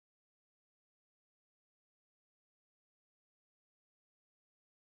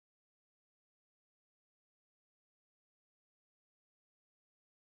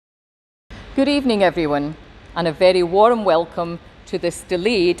Good evening, everyone, and a very warm welcome to this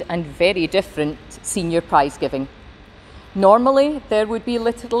delayed and very different senior prize giving. Normally, there would be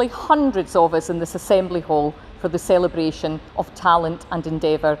literally hundreds of us in this assembly hall for the celebration of talent and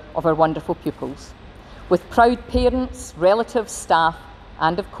endeavour of our wonderful pupils, with proud parents, relatives, staff,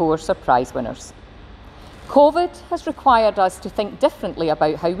 and of course our prize winners. COVID has required us to think differently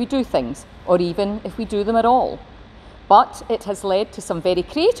about how we do things, or even if we do them at all. But it has led to some very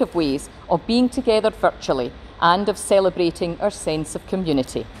creative ways of being together virtually and of celebrating our sense of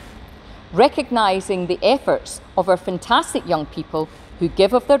community, recognising the efforts of our fantastic young people who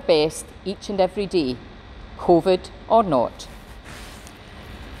give of their best each and every day, COVID or not.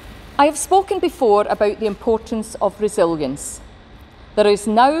 I have spoken before about the importance of resilience. There is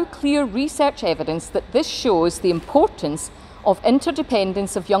now clear research evidence that this shows the importance of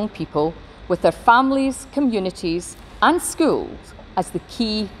interdependence of young people with their families, communities, and schools as the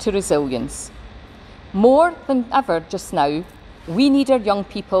key to resilience. More than ever just now, we need our young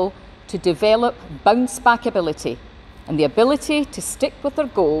people to develop bounce-back ability and the ability to stick with their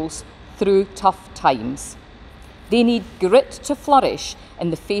goals through tough times. They need grit to flourish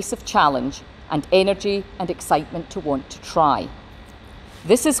in the face of challenge and energy and excitement to want to try.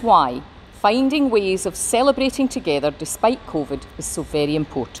 This is why finding ways of celebrating together despite COVID is so very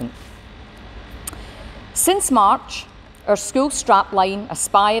important. Since March, our school strapline,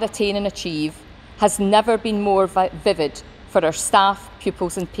 Aspire, Attain and Achieve, has never been more vivid for our staff,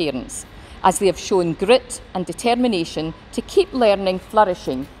 pupils and parents, as they have shown grit and determination to keep learning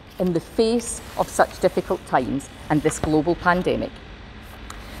flourishing in the face of such difficult times and this global pandemic.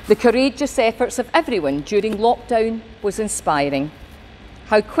 The courageous efforts of everyone during lockdown was inspiring.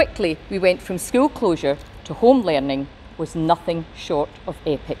 How quickly we went from school closure to home learning was nothing short of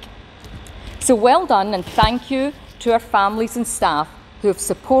epic. So well done, and thank you to our families and staff who have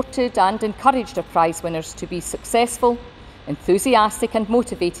supported and encouraged our prize winners to be successful, enthusiastic and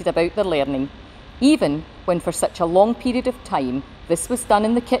motivated about their learning, even when for such a long period of time this was done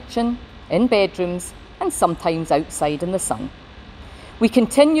in the kitchen, in bedrooms and sometimes outside in the sun. We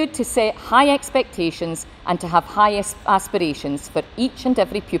continued to set high expectations and to have high aspirations for each and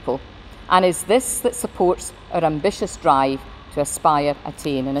every pupil, and is this that supports our ambitious drive to aspire,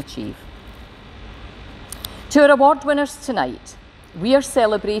 attain and achieve. To our award winners tonight, we are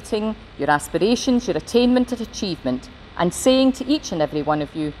celebrating your aspirations, your attainment and achievement, and saying to each and every one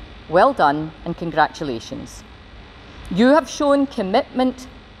of you, well done and congratulations. You have shown commitment,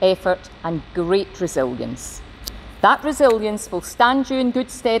 effort and great resilience. That resilience will stand you in good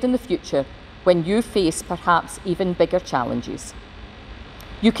stead in the future when you face perhaps even bigger challenges.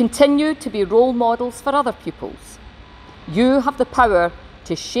 You continue to be role models for other pupils. You have the power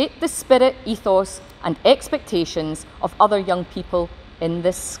to shape the spirit, ethos and expectations of other young people in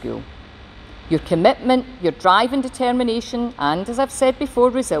this school. Your commitment, your drive and determination and, as I've said before,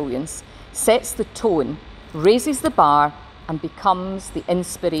 resilience sets the tone, raises the bar and becomes the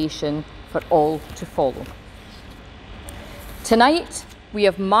inspiration for all to follow. Tonight, we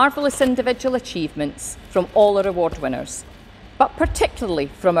have marvellous individual achievements from all our award winners, but particularly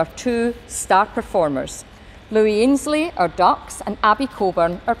from our two star performers, Louis Ainsley, our Ducks, and Abby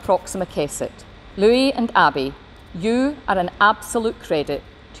Coburn, our Proxima Kesset. Louis and Abby, you are an absolute credit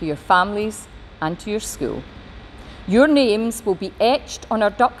to your families and to your school. Your names will be etched on our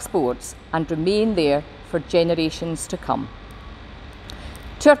Ducks boards and remain there for generations to come.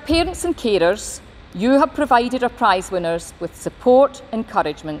 To our parents and carers, you have provided our prize winners with support,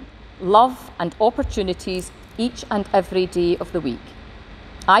 encouragement, love and opportunities each and every day of the week.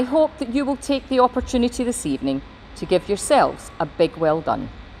 I hope that you will take the opportunity this evening to give yourselves a big well done.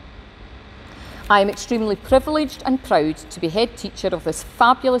 I am extremely privileged and proud to be head teacher of this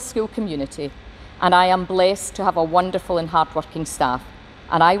fabulous school community, and I am blessed to have a wonderful and hard-working staff,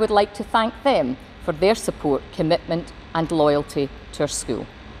 and I would like to thank them for their support, commitment and loyalty to our school.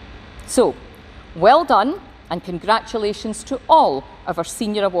 So, well done and congratulations to all of our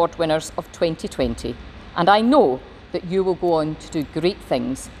senior award winners of 2020, and I know that you will go on to do great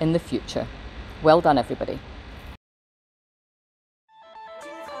things in the future. Well done, everybody.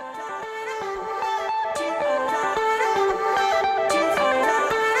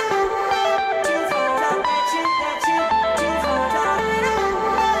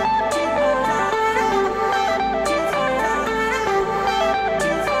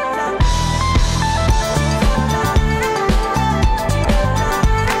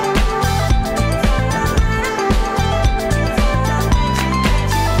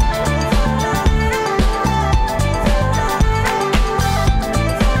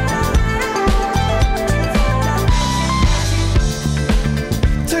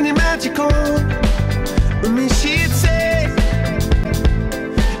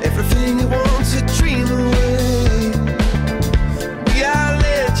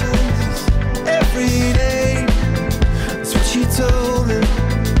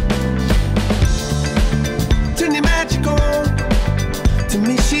 To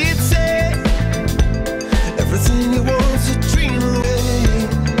me she'd say, everything you want's a dream away.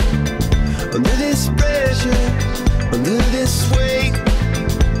 Under this pressure, under this weight,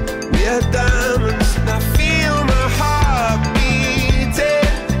 we are diamonds, and I feel my heart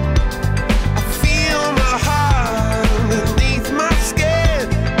beating. I feel my heart underneath my skin.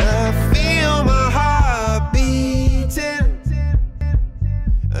 I feel my heart beating.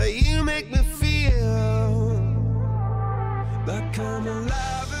 You make me feel like I'm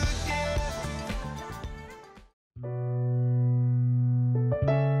alive again.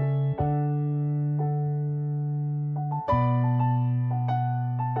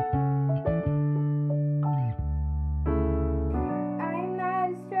 I'm not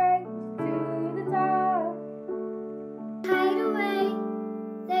straight to the top. Hide away,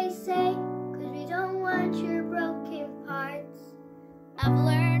 they say, 'cause we don't want your broken parts. I've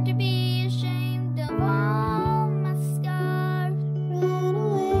learned to be ashamed of all my scars. Run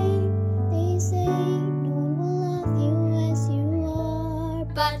away, they say, no one will love you as you are.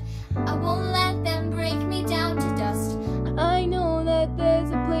 But I won't let them break me down to dust. I know that there's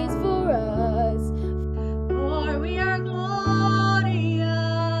a place for us, for we are glorious.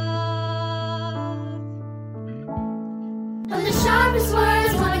 When the sharpest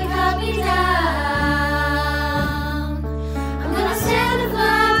words wanna cut me down, I'm gonna stand the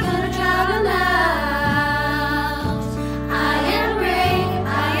flag, gonna drown them out. I am brave,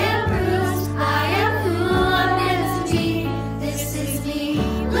 I am bruised, I am who I'm meant to be. This is me,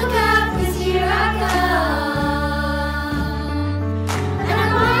 look out, 'cause here I come. And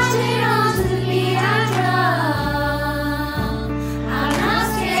I'm marching on to the beat I drum. I'm not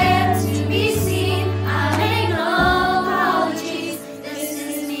scared to be seen, I make no apologies. This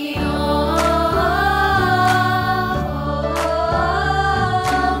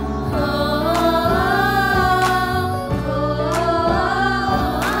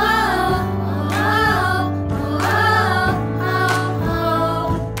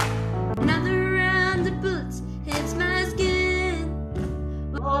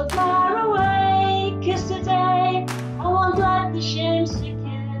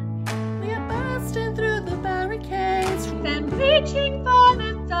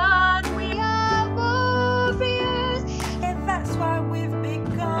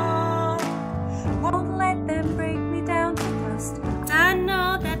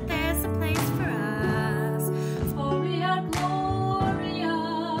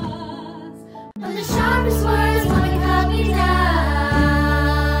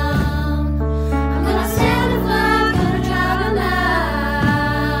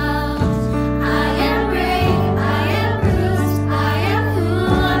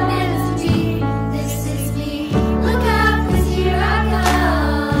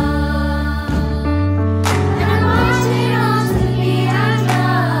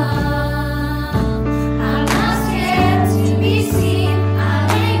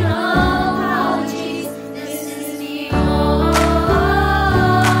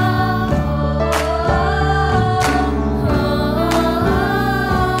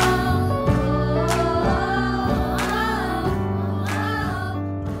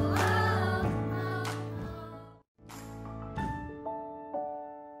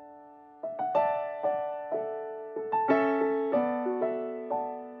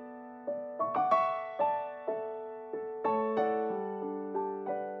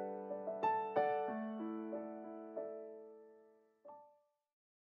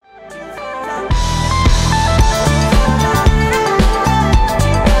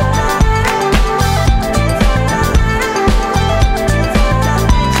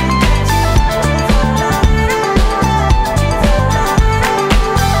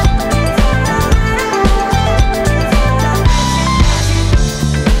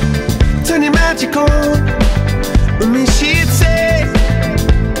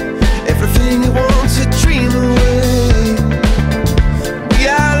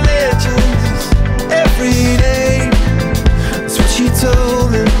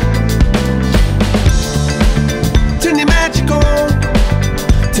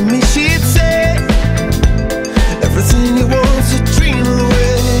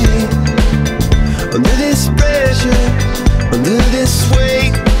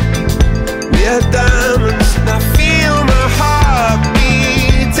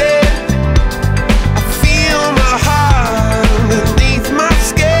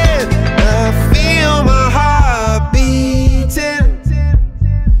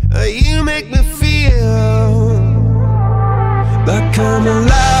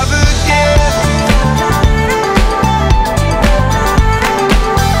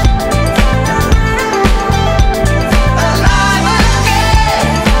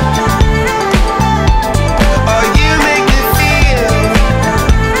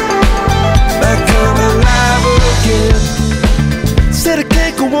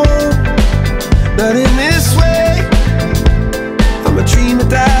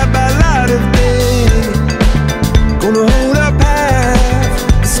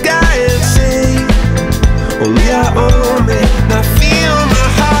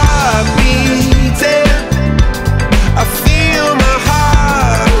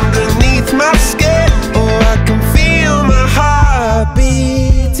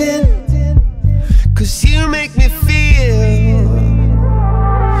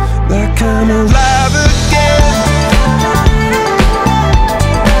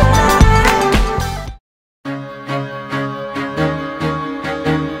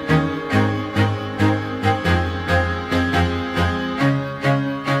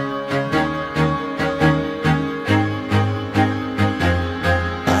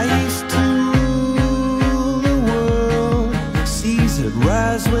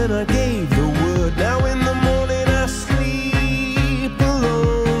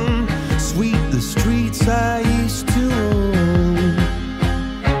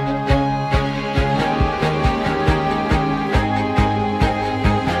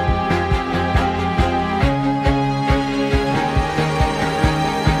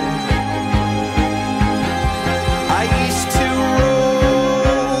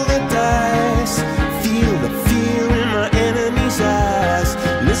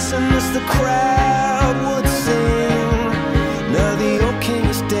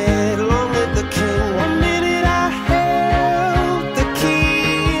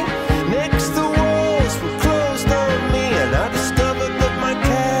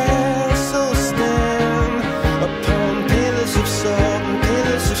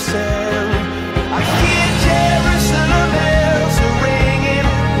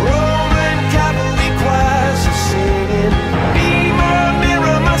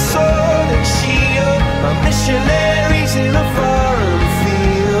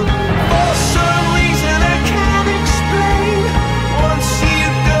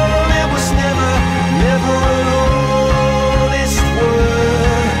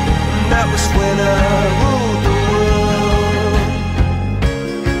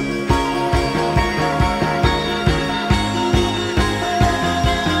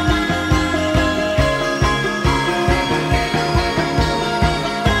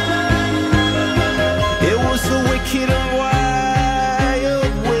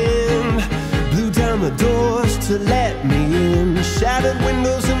to let me in. Shattered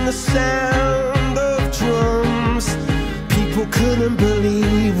windows and the sound of drums. People couldn't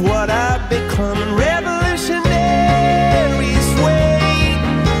believe what I'd become. And revolutionaries wait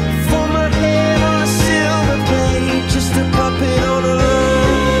for my head on a silver plate, just a puppet on a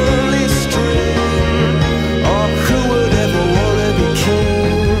lonely string. Oh, who would ever want to be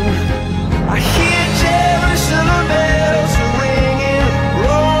king? I hear Jerusalem bells are ringing,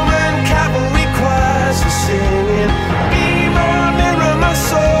 Roman cavalry choirs are singing. Be my mirror, my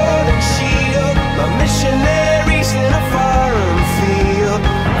sword and shield, my missionaries in a foreign field.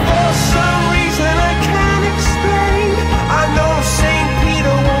 For some reason I can't explain, I know St.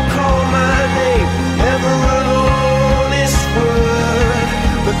 Peter won't call my name ever alone on this word.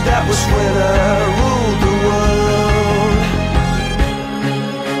 But that was when I